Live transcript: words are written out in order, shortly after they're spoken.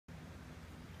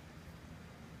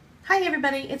Hi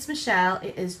everybody, it's Michelle.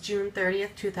 It is June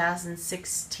 30th,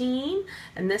 2016,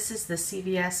 and this is the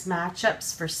CVS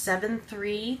matchups for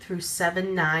 7/3 through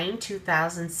 7/9,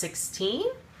 2016.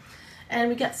 And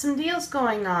we got some deals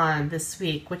going on this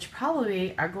week, which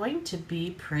probably are going to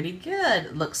be pretty good,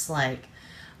 it looks like.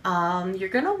 You're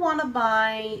going to want to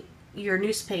buy your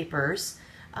newspapers.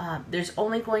 There's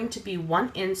only going to be one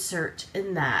insert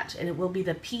in that, and it will be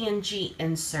the P&G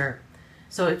insert.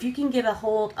 So if you can get a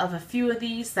hold of a few of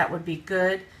these, that would be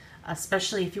good,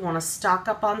 especially if you want to stock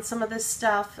up on some of this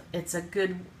stuff. It's a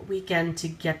good weekend to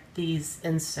get these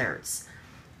inserts.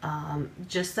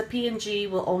 Just the P&G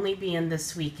will only be in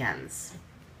this weekend's.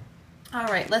 All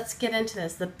right, let's get into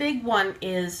this. The big one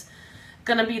is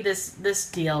going to be this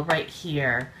deal right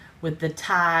here with the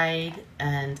Tide,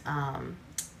 and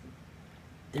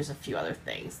there's a few other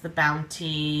things. The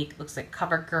Bounty, looks like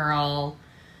CoverGirl,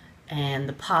 and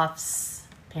the Puffs,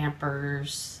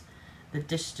 Pampers, the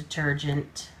dish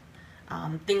detergent,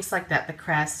 things like that, the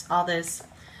Crest, all this.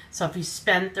 So if you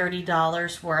spend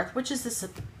 $30 worth, which is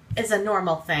a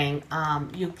normal thing,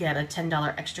 you get a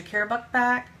 $10 extra care buck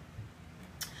back.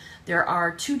 There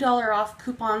are $2 off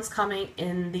coupons coming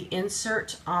in the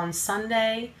insert on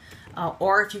Sunday,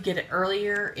 or if you get it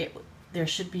earlier, there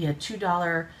should be a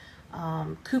 $2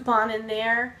 coupon in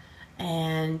there,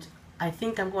 and I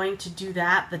think I'm going to do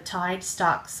that. The Tide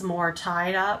stocks more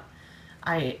Tide up.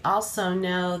 I also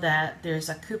know that there's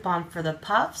a coupon for the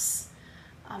Puffs.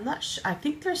 I'm not sure. I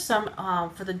think there's some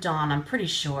for the Dawn. I'm pretty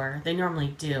sure. They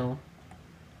normally do.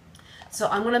 So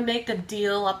I'm going to make a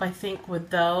deal up, I think,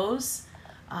 with those,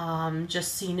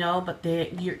 just so you know. But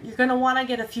you're going to want to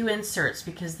get a few inserts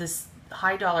because this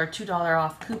high dollar, $2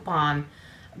 off coupon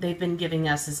they've been giving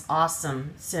us is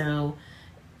awesome. So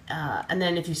and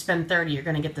then if you spend $30, you're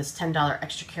going to get this $10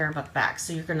 extra care buck back.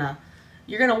 So you're gonna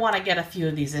want to get a few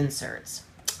of these inserts.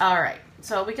 All right,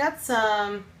 so we got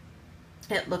some.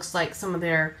 It looks like some of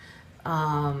their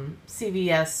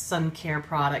CVS sun care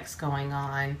products going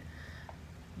on.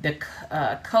 The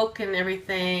Coke and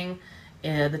everything.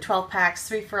 The 12 packs,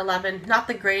 3 for $11. Not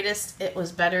the greatest. It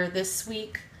was better this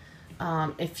week.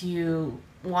 If you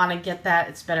want to get that,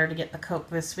 it's better to get the Coke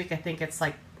this week. I think it's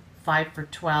like 5 for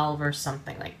 $12 or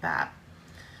something like that.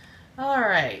 All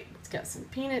right, it's got some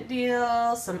peanut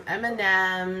deals, some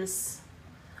M&Ms.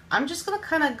 I'm just going to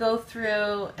kind of go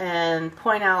through and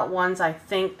point out ones I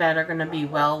think that are going to be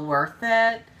well worth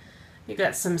it. You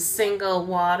got some single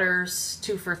waters,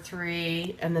 2 for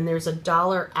 $3, and then there's a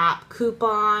 $1 app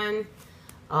coupon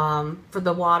for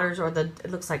the waters, or it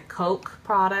looks like Coke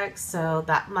products, so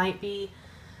that might be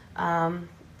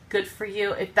good for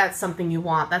you if that's something you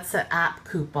want. That's an app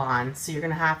coupon, so you're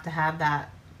going to have that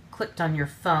clicked on your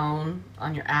phone,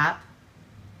 on your app.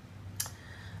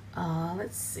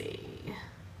 Let's see.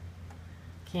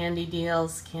 Candy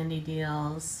deals. And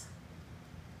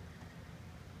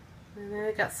then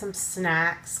we got some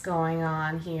snacks going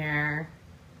on here.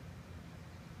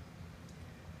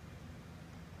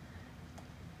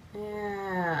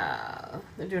 Yeah,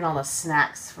 they're doing all the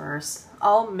snacks first.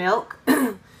 All milk.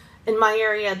 In my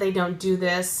area, they don't do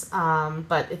this,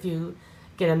 but if you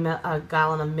get a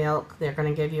gallon of milk, they're going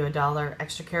to give you $1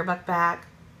 extra care buck back.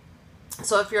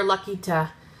 So if you're lucky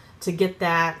to get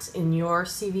that in your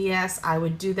CVS, I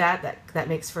would do that. That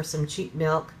makes for some cheap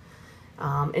milk.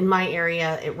 In my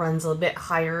area, it runs a little bit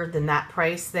higher than that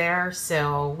price there,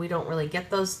 so we don't really get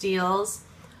those deals.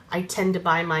 I tend to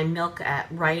buy my milk at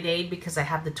Rite Aid because I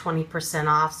have the 20%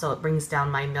 off, so it brings down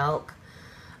my milk.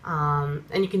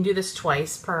 And you can do this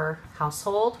twice per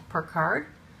household, per card.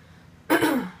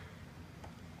 And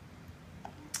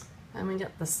we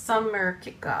got the summer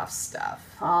kickoff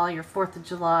stuff. All your 4th of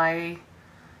July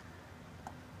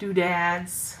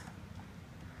doodads.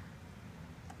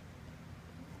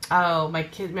 Oh, my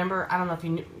kid, remember, I don't know if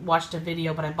you watched a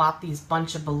video, but I bought these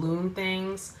bunch of balloon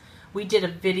things. We did a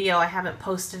video, I haven't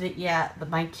posted it yet, but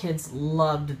my kids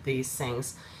loved these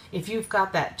things. If you've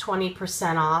got that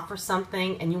 20% off or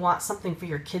something and you want something for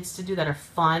your kids to do that are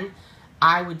fun,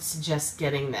 I would suggest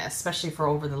getting this, especially for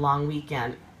over the long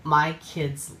weekend. My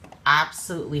kids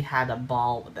absolutely had a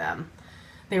ball with them.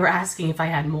 They were asking if I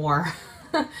had more.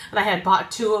 And I had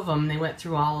bought 2 of them. They went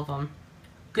through all of them.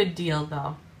 Good deal,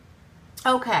 though.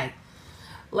 Okay,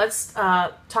 let's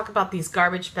talk about these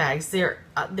garbage bags. They're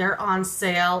on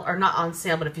sale, or not on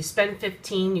sale, but if you spend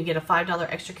 $15, you get a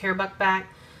 $5 extra care buck back.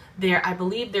 I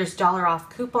believe there's $1 off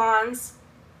coupons,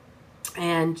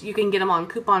 and you can get them on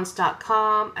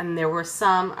coupons.com, and there were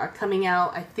some are coming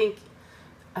out. I think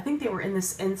they were in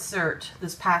this insert,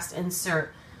 this past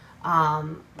insert,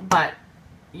 but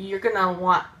you're gonna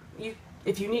want,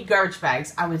 if you need garbage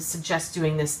bags, I would suggest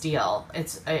doing this deal.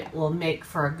 It will make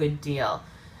for a good deal.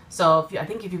 So I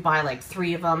think if you buy like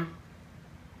 3 of them,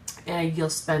 you'll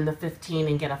spend the $15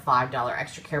 and get a $5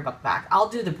 extra care buck back. I'll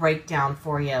do the breakdown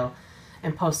for you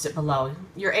and post it below.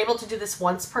 You're able to do this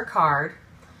once per card.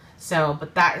 So,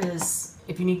 but that is,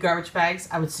 if you need garbage bags,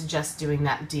 I would suggest doing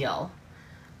that deal.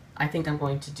 I think I'm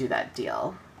going to do that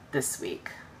deal this week.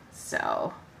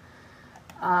 So,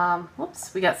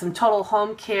 whoops, we got some Total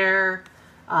Home Care.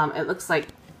 It looks like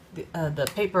the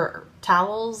paper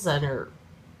towels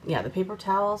the paper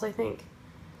towels, I think.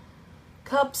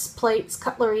 Cups, plates,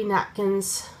 cutlery,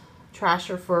 napkins,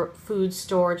 trasher for food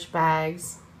storage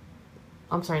bags.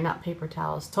 I'm sorry, not paper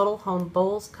towels. Total Home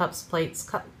bowls, cups, plates,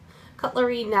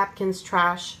 cutlery, napkins,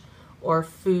 trash, or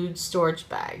food storage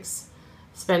bags.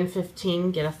 Spend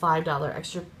 $15, get a $5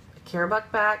 extra care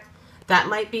buck back. That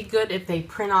might be good if they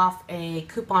print off a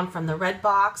coupon from the red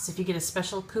box. If you get a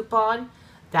special coupon,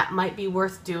 that might be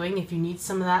worth doing if you need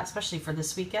some of that, especially for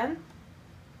this weekend.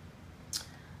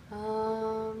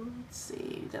 Let's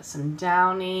see, got some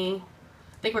Downy.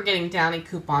 I think we're getting Downy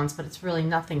coupons, but it's really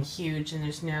nothing huge, and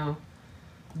there's no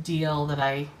deal that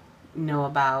I know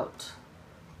about.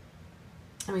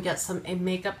 And we got some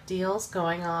makeup deals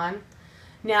going on.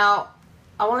 Now,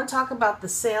 I want to talk about the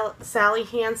Sally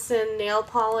Hansen nail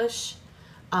polish.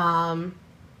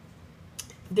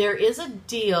 There is a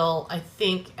deal, I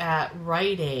think, at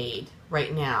Rite Aid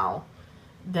right now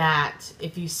that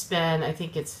if you spend, I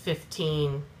think it's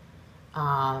 $15,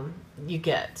 you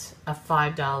get a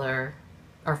 $5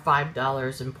 or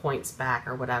 $5 in points back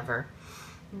or whatever.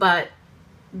 But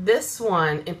this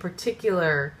one in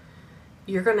particular,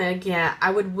 you're gonna get,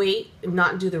 I would wait and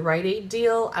not do the Rite Aid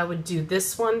deal. I would do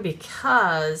this one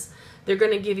because they're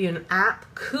gonna give you an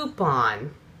app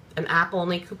coupon, an app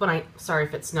only coupon. Sorry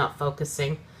if it's not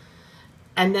focusing.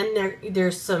 And then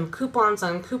there's some coupons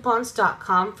on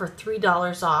coupons.com for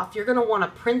 $3 off. You're gonna wanna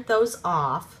print those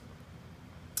off,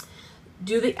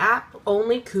 do the app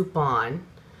only coupon,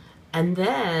 and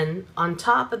then on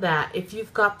top of that, if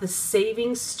you've got the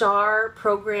SavingStar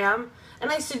program, and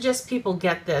I suggest people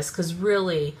get this because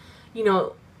really, you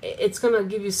know, it's going to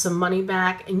give you some money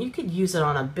back, and you could use it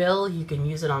on a bill, you can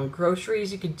use it on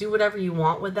groceries, you could do whatever you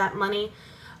want with that money.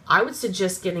 I would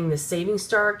suggest getting the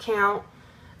SavingStar account,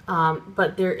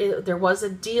 but there was a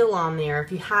deal on there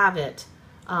if you have it,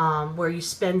 where you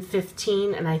spend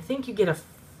 $15 and I think you get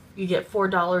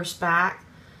 $4 back.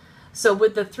 So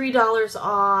with the $3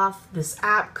 off, this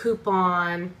app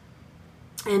coupon,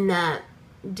 and that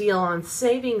deal on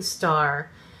SavingStar,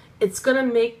 it's going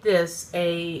to make this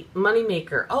a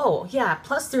moneymaker. Oh, yeah,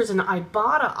 plus there's an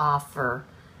Ibotta offer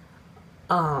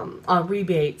on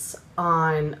rebates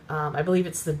on, I believe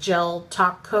it's the gel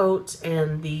top coat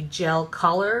and the gel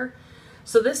color.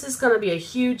 So this is going to be a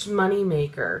huge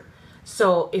moneymaker.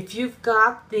 So if you've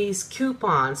got these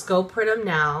coupons, go print them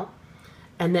now,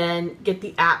 and then get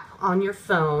the app on your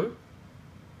phone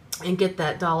and get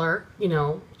that $1, you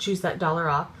know, choose that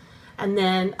 $1 off. And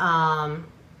then,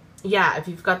 yeah, if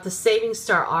you've got the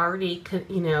SavingStar already,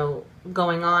 you know,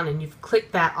 going on and you've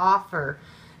clicked that offer,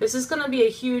 this is going to be a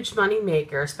huge money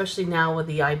maker, especially now with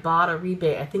the Ibotta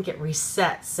rebate. I think it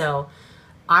resets. So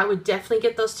I would definitely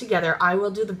get those together. I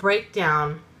will do the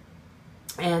breakdown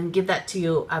and give that to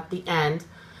you at the end,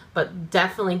 but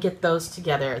definitely get those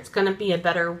together. It's going to be a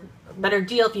better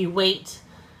deal if you wait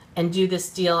and do this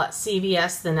deal at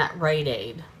CVS than at Rite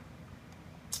Aid,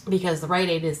 because the Rite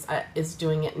Aid is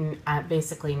doing it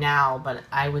basically now, but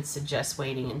I would suggest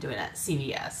waiting and doing it at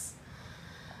CVS.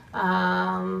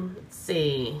 Let's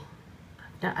see.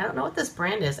 Now, I don't know what this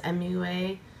brand is.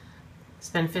 MUA.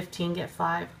 Spend 15, get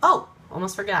 5. Oh,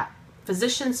 almost forgot.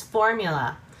 Physicians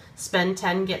Formula. Spend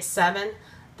 10, get 7.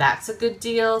 That's a good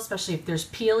deal, especially if there's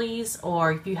peelies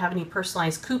or if you have any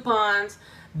personalized coupons.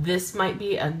 This might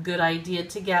be a good idea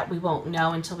to get. We won't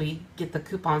know until we get the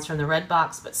coupons from the red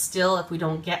box, but still, if we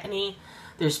don't get any,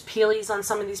 there's peelies on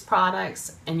some of these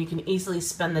products, and you can easily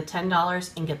spend the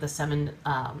 $10 and get the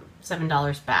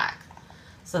 $7 back.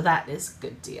 So that is a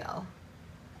good deal.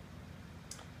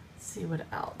 Let's see what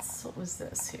else. What was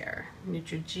this here?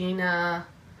 Neutrogena.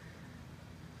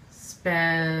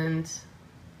 Spend,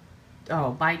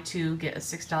 oh, buy 2, get a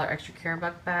 $6 extra care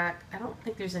buck back. I don't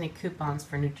think there's any coupons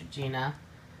for Neutrogena.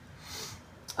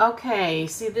 Okay,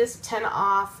 see this 10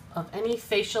 off of any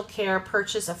facial care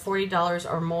purchase of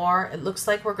 $40 or more. It looks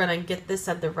like we're going to get this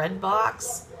at the red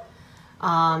box.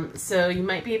 So you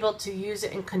might be able to use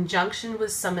it in conjunction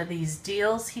with some of these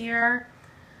deals here.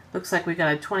 Looks like we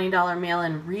got a $20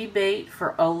 mail-in rebate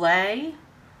for Olay.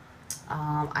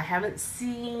 I haven't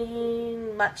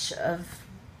seen much of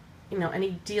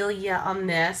any deal yet on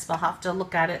this, but I'll have to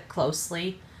look at it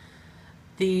closely.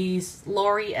 These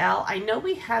L'Oreal, I know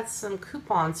we had some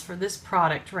coupons for this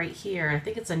product right here. I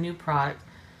think it's a new product,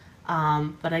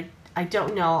 but I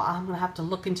don't know. I'm going to have to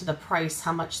look into the price,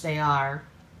 how much they are.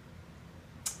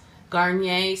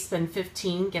 Garnier, spend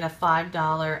 $15, get a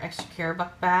 $5 extra care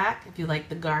buck back if you like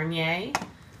the Garnier.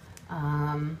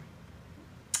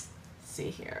 Let's see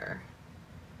here.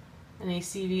 Any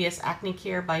CVS Acne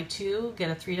Care, buy 2,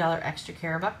 get a $3 extra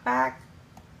care buck back.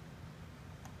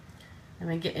 And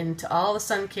we get into all the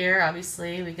sun care.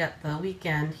 Obviously, we got the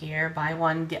weekend here. Buy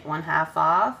 1, get 1 half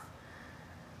off.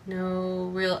 No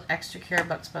real extra care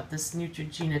bucks about this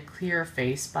Neutrogena Clear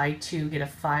Face. Buy 2, get a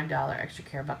 $5 extra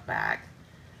care buck back.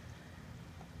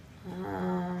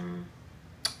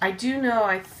 I do know,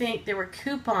 I think there were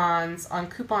coupons on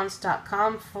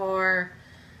coupons.com for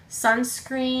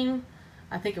sunscreen.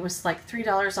 I think it was like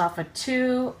 $3 off of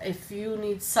 2. If you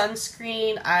need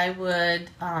sunscreen, I would,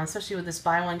 especially with this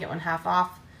buy 1, get 1 half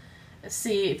off,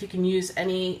 see if you can use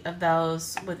any of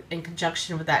those in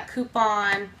conjunction with that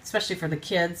coupon, especially for the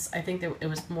kids. I think that it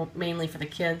was mainly for the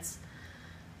kids.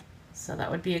 So that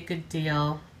would be a good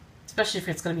deal, especially if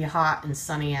it's going to be hot and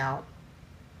sunny out.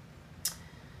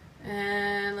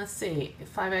 And let's see,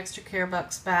 5 extra care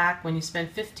bucks back when you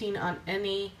spend 15 on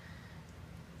any.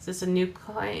 Is this a new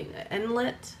coin?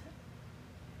 Enlight?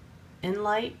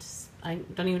 I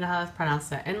don't even know how to pronounce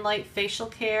that. Enlight facial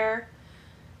care,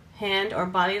 hand or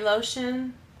body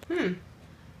lotion.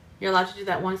 You're allowed to do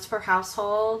that once per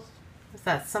household. If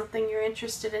that's something you're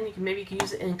interested in, you can maybe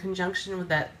use it in conjunction with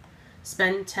that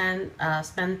spend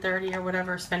 30 or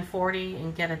whatever, spend 40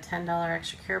 and get a $10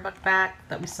 extra care buck back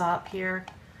that we saw up here.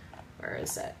 Where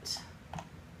is it?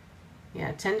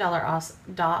 Yeah,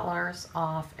 $10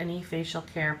 off any facial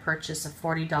care purchase of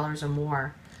 $40 or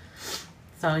more.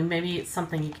 So maybe it's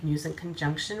something you can use in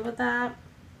conjunction with that.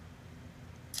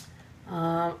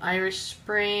 Irish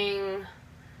Spring,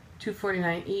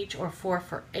 $2.49 each or 4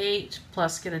 for $8,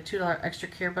 plus get a $2 extra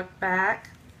care buck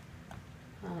back.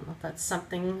 I don't know if that's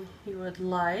something you would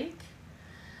like.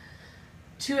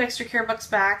 2 extra care bucks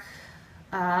back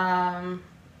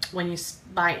when you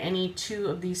buy any 2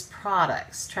 of these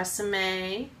products.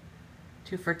 Tresemme,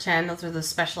 2 for $10. Those are the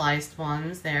specialized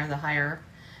ones. They're the higher.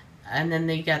 And then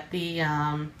they get the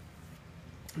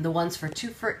ones for 2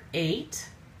 for $8.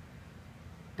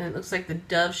 And it looks like the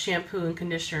Dove shampoo and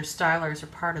conditioner stylers are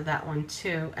part of that one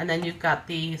too. And then you've got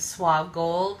the Suave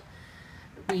Gold.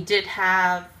 We did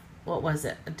have, what was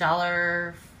it,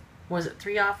 $1, was it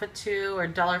 3 off of 2 or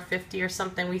 $1.50 or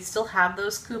something? We still have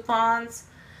those coupons.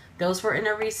 Those were in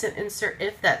a recent insert.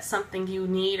 If that's something you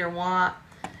need or want,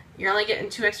 you're only getting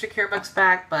 2 extra care bucks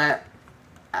back, but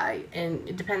and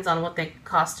it depends on what they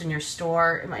cost in your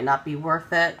store. It might not be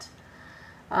worth it.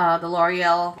 The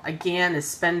L'Oreal, again, is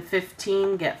spend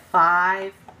 15, get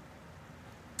 5.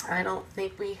 I don't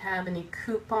think we have any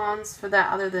coupons for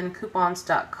that other than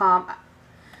coupons.com.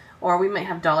 Or we might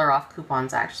have $1 off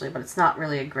coupons, actually, but it's not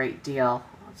really a great deal.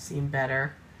 I've seen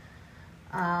better.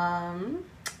 Let's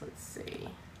see.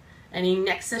 Any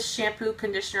Nexus shampoo,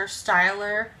 conditioner,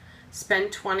 styler,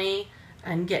 spend 20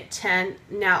 and get 10.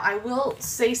 Now, I will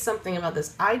say something about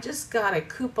this. I just got a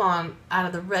coupon out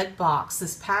of the red box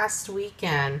this past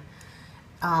weekend.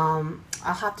 I'll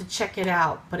have to check it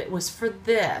out, but it was for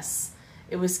this.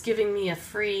 It was giving me a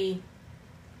free,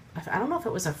 I don't know if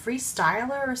it was a free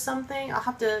styler or something. I'll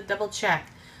have to double check.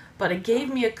 But it gave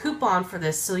me a coupon for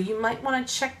this, so you might want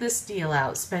to check this deal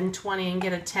out. Spend 20 and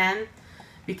get a 10.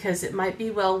 Because it might be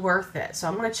well worth it. So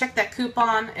I'm going to check that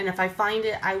coupon, and if I find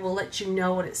it, I will let you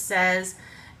know what it says,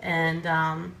 and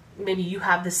maybe you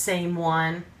have the same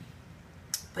one,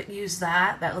 but use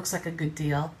that. That looks like a good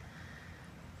deal.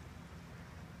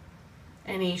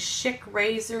 Any Chic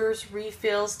razors,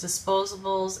 refills,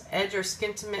 disposables, Edge or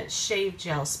Skintimate shave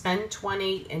gel, spend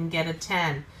 20 and get a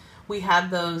 10. We have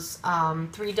those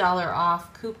 $3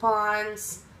 off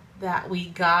coupons that we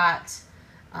got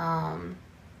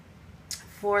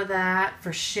for that,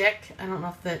 for Chic. I don't know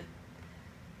if that,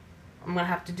 I'm going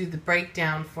to have to do the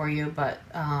breakdown for you, but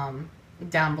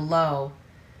down below.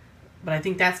 But I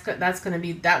think that's going to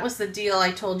be, that was the deal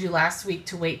I told you last week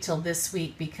to wait till this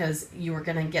week, because you were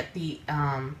going to get the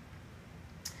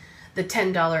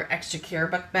 $10 extra care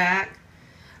buck back.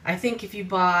 I think if you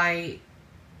buy,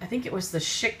 I think it was the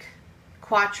Chic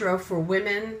Quattro for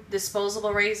women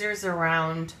disposable razors,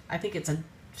 around, I think it's a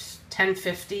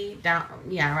 $10.50 down,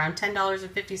 yeah, around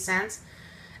 $10.50.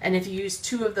 And if you use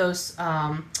 2 of those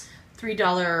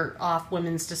 $3 off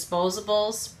women's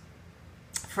disposables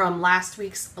from last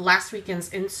weekend's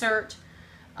insert,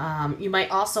 you might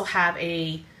also have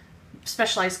a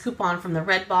specialized coupon from the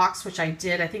red box, which I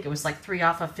did. I think it was like 3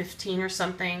 off of 15 or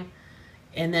something.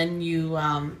 And then you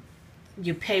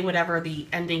pay whatever the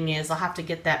ending is. I'll have to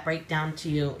get that breakdown to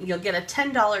you. You'll get a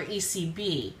 $10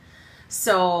 ECB.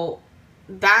 So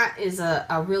that is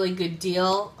a really good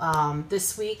deal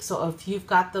this week. So if you've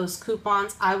got those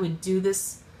coupons, I would do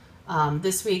this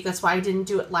this week. That's why I didn't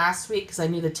do it last week, because I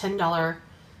knew the $10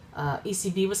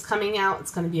 ECB was coming out.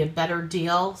 It's going to be a better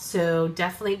deal. So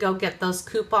definitely go get those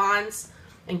coupons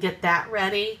and get that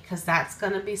ready, because that's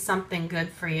going to be something good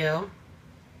for you.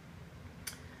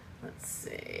 Let's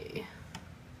see.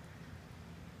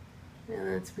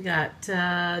 We got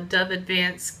Dove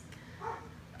Advanced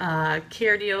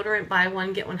Care Deodorant, buy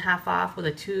one get one half off with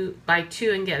buy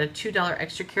two and get a $2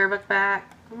 extra care book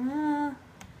back.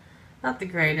 Not the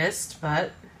greatest,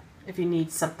 but if you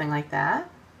need something like that.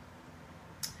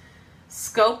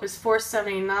 Scope is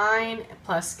 $4.79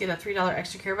 plus get a $3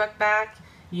 extra care buck back.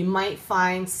 You might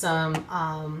find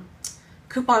some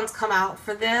coupons come out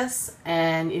for this,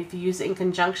 and if you use it in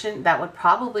conjunction, that would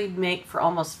probably make for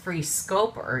almost free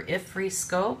Scope, or if free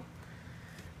Scope.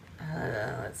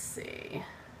 Let's see.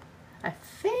 I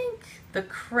think the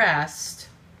Crest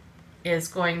is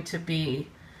going to be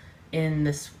in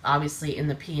this, obviously in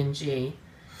the P&G,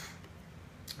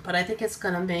 but I think it's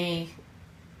going to be,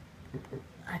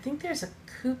 I think there's a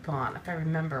coupon, if I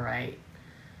remember right.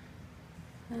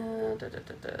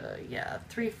 Yeah,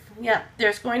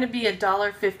 there's going to be a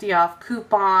 $1.50 off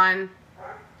coupon.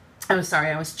 I'm sorry,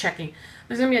 I was checking.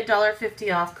 There's going to be a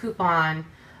 $1.50 off coupon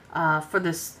for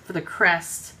the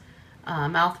Crest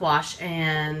mouthwash,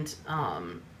 and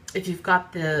if you've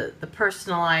got the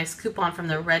personalized coupon from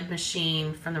the red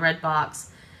machine, from the red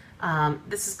box,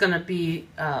 this is going to be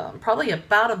probably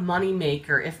about a money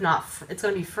maker. If not, it's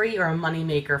going to be free or a money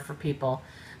maker for people.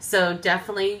 So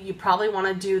definitely, you probably want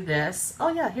to do this. Oh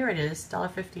yeah, here it is,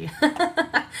 $1.50.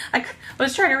 I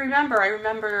was trying to remember. I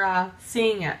remember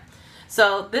seeing it.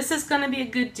 So this is going to be a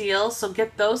good deal. So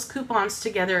get those coupons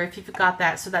together if you've got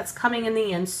that. So that's coming in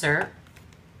the insert.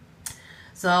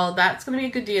 So that's going to be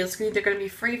a good deal. It's either going to be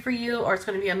free for you, or it's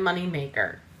going to be a money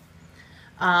maker.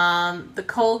 The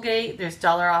Colgate, there's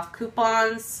 $1 off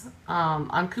coupons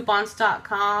on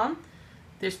coupons.com.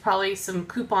 There's probably some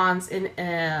coupons in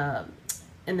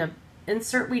the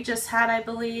insert we just had, I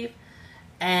believe,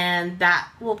 and that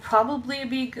will probably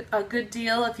be a good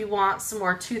deal if you want some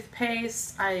more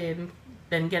toothpaste. I've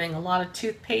been getting a lot of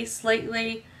toothpaste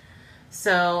lately,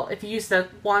 so if you use the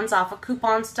ones off of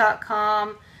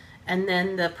coupons.com, and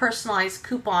then the personalized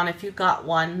coupon, if you got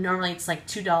one, normally it's like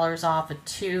 $2 off a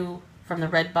 2 from the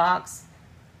red box,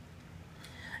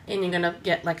 and you're gonna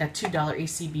get like a $2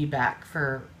 ECB back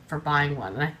for buying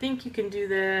one. And I think you can do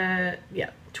that, yeah,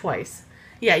 twice.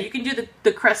 Yeah, you can do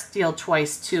the Crest deal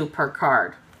twice too per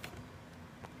card.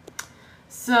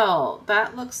 So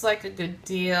that looks like a good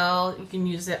deal. You can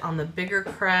use it on the bigger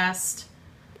Crest.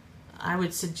 I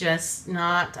would suggest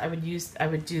not. I would do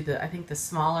I think the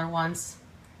smaller ones.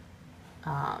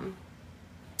 Yeah,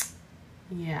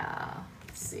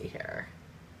 let's see here.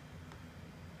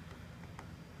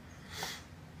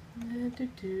 The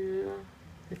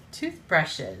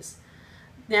toothbrushes.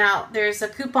 Now, there's a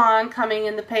coupon coming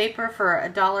in the paper for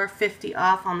 $1.50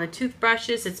 off on the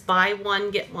toothbrushes. It's buy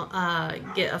one, get a $4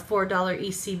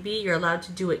 ECB. You're allowed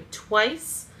to do it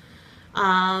twice.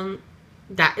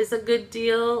 That is a good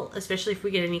deal, especially if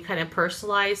we get any kind of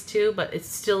personalized too, but it's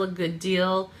still a good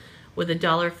deal with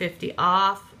 $1.50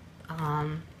 off.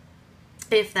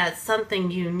 If that's something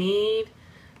you need,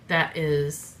 that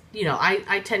is, you know,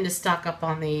 I tend to stock up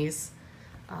on these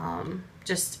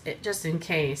just in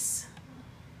case.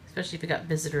 Especially if you got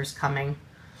visitors coming.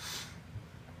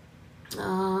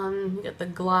 You got the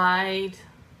Glide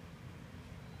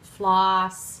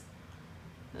floss.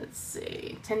 Let's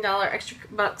see, $10 extra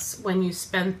bucks when you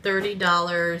spend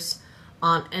 $30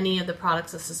 on any of the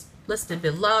products that's listed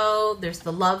below. There's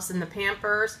the Loves and the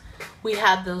Pampers. We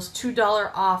had those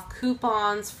 $2 off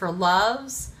coupons for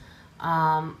Loves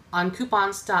on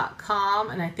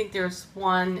coupons.com, and I think there's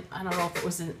one, I don't know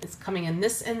if it's coming in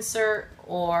this insert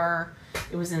or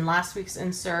it was in last week's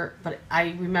insert, but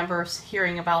I remember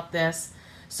hearing about this.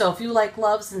 So if you like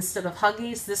Loves instead of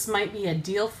Huggies, this might be a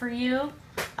deal for you.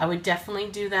 I would definitely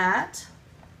do that.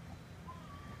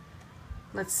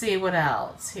 Let's see what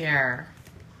else here.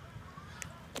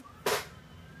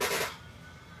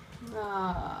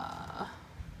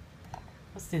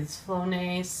 Let's see, this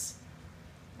Flonase.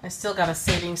 I still got a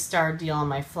SavingStar deal on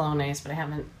my Flonase, but I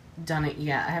haven't done it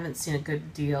yet. I haven't seen a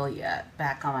good deal yet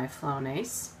back on my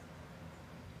Flonase.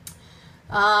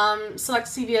 Select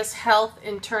CVS Health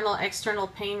internal external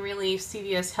pain relief,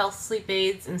 CVS Health sleep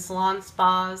aids and salon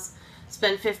spas.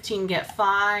 spend 15, get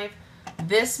 5.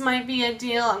 This might be a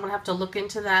deal. I'm going to have to look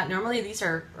into that. Normally these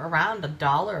are around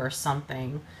 $1 or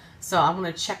something. So I'm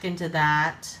going to check into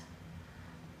that.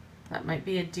 That might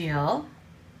be a deal.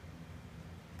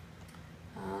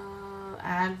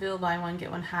 Advil, buy one, get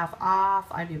one half off.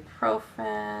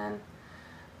 Ibuprofen.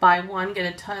 Buy one,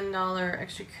 get a $10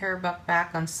 extra care buck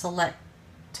back on select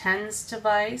TENS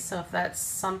device. So if that's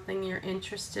something you're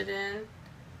interested in.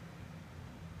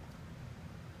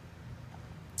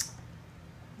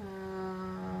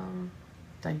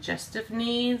 Digestive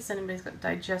needs. Anybody's got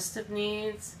digestive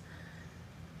needs?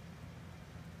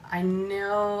 I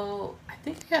know. I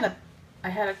think I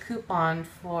had a coupon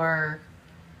for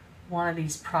one of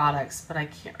these products, but I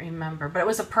can't remember. But it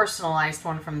was a personalized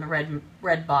one from the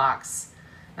red box.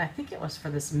 And I think it was for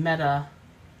this Meta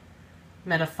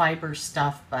fiber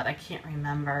stuff, but I can't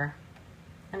remember.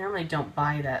 I normally don't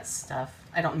buy that stuff.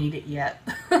 I don't need it yet.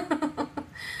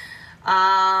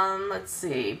 Let's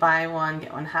see. Buy one,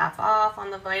 get one half off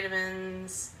on the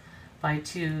vitamins. Buy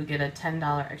two, get a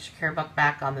 $10 extra care buck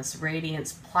back on this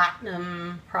Radiance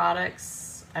Platinum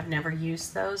products. I've never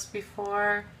used those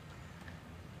before.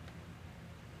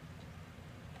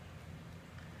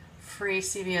 Free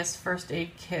CVS first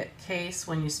aid kit case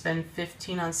when you spend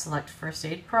 15 on select first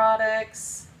aid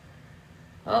products.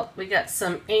 Oh, we got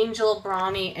some Angel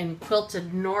Brawny and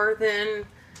Quilted Northern.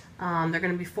 They're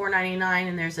going to be $4.99,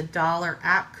 and there's a $1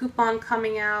 app coupon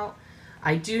coming out.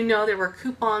 I do know there were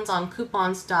coupons on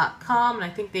coupons.com, and I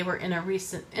think they were in a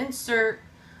recent insert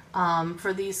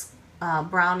for these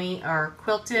Brownie or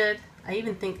Quilted. I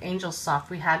even think Angel Soft,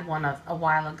 we had one a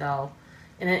while ago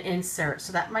in an insert,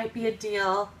 so that might be a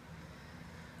deal.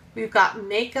 We've got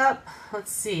makeup.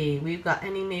 Let's see. We've got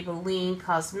any Maybelline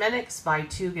Cosmetics. Buy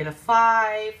two, get a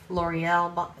 5.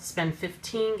 L'Oreal, spend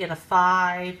 15, get a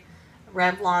 5.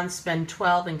 Revlon, spend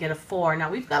 12 and get a 4. Now,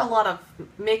 we've got a lot of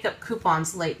makeup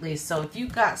coupons lately, so if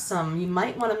you've got some, you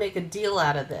might want to make a deal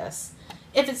out of this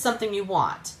if it's something you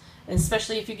want. And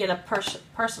especially if you get a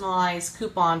personalized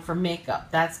coupon for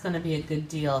makeup. That's going to be a good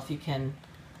deal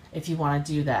if you want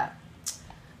to do that.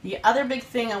 The other big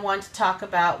thing I wanted to talk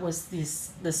about was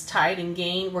this Tide and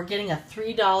Gain. We're getting a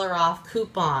 $3 off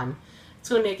coupon. It's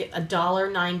going to make it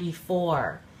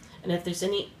 $1.94. And if there's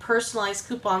any personalized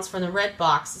coupons from the red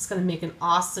box, it's going to make an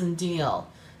awesome deal.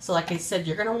 So like I said,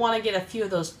 you're going to want to get a few of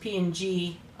those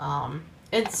P&G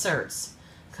inserts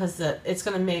because it's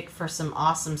going to make for some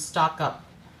awesome stock up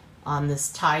on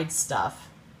this Tide stuff.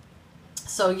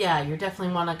 So yeah, you're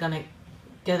definitely going to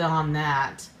get on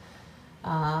that. 2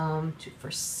 for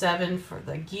 $7 for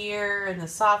the gear and the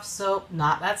soft soap.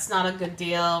 That's not a good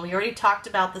deal. We already talked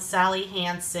about the Sally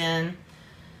Hansen.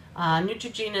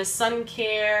 Neutrogena Sun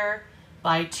Care.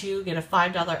 Buy two, get a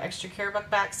 $5 extra care buck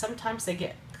back. Sometimes they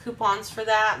get coupons for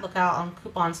that. Look out on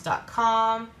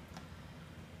coupons.com.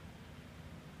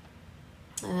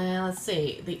 And let's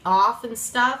see, the off and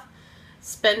stuff.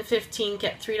 Spend 15,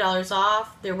 get $3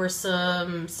 off. There were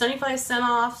some 75-cent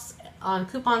offs on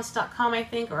coupons.com, I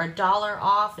think, or $1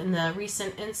 off in the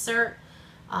recent insert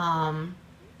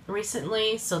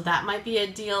recently. So that might be a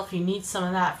deal if you need some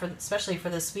of that, especially for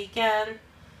this weekend.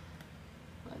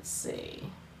 Let's see.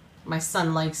 My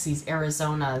son likes these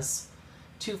Arizonas.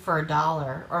 2 for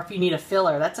 $1. Or if you need a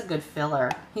filler, that's a good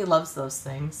filler. He loves those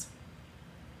things.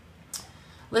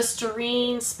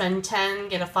 Listerine, spend 10,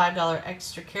 get a $5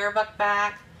 extra care buck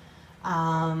back.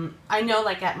 I know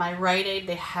like at my Rite Aid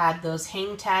they had those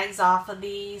hang tags off of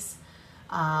these.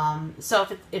 So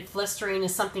if Listerine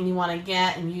is something you want to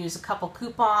get and use a couple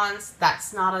coupons,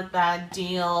 that's not a bad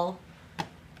deal.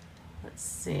 Let's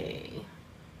see.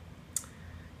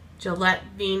 Gillette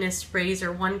Venus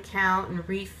Razor 1 count and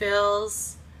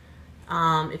refills.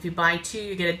 If you buy 2,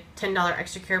 you get a $10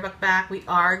 extra care buck back. We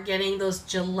are getting those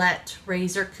Gillette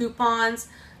razor coupons.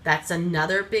 That's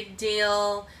another big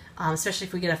deal, especially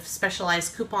if we get a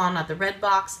specialized coupon at the red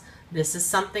box. This is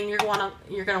something you're going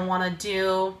to want to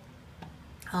do.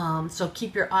 So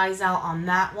keep your eyes out on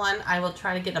that one. I will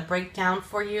try to get a breakdown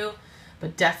for you,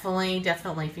 but definitely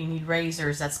if you need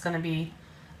razors, that's going to be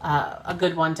a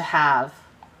good one to have.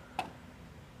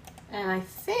 And I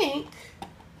think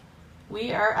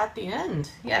we are at the end.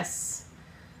 Yes.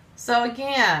 So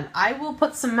again, I will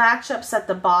put some matchups at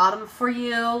the bottom for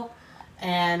you,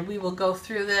 and we will go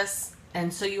through this,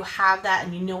 and so you have that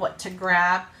and you know what to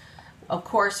grab. Of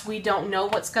course, we don't know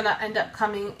what's going to end up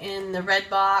coming in the red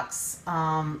box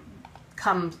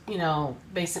come,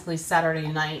 basically Saturday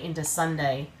night into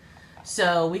Sunday.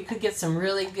 So we could get some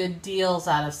really good deals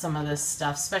out of some of this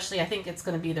stuff, especially I think it's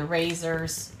going to be the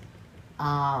razors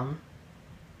and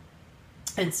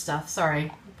stuff.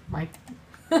 Sorry,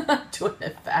 doing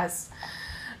it fast.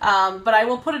 But I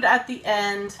will put it at the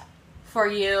end for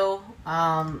you.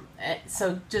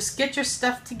 So just get your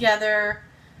stuff together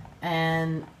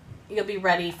and you'll be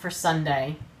ready for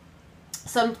Sunday.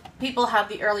 Some people have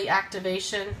the early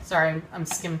activation. Sorry, I'm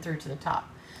skimming through to the top.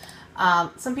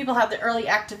 Some people have the early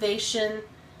activation,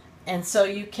 and so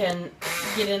you can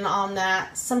get in on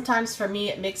that. Sometimes for me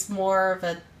it makes more of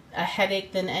a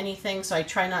headache than anything, so I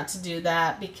try not to do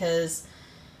that because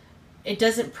it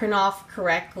doesn't print off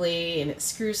correctly and it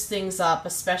screws things up,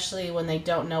 especially when they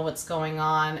don't know what's going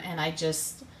on. And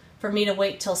for me to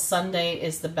wait till Sunday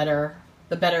is the better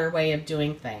way of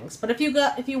doing things. But if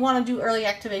you want to do early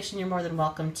activation, you're more than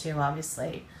welcome to,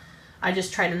 obviously. I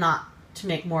just try not to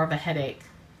make more of a headache.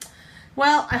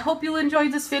 Well, I hope you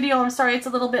enjoyed this video. I'm sorry it's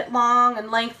a little bit long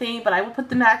and lengthy, but I will put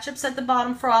the matchups at the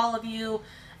bottom for all of you.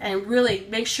 And really,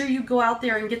 make sure you go out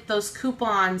there and get those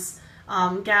coupons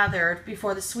gathered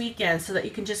before this weekend so that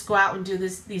you can just go out and do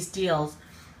these deals.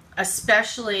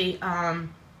 Especially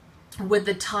with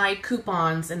the Tide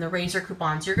coupons and the Razor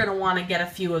coupons. You're going to want to get a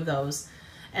few of those.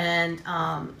 And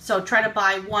so try to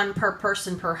buy one per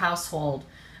person per household.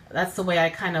 That's the way I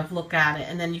kind of look at it.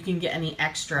 And then you can get any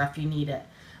extra if you need it.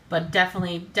 But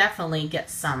definitely get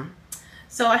some.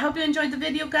 So I hope you enjoyed the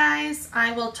video, guys.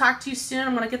 I will talk to you soon.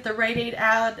 I'm going to get the Rite Aid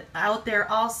ad out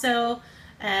there also.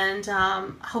 And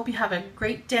hope you have a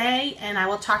great day. And I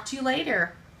will talk to you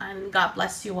later. And God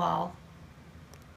bless you all.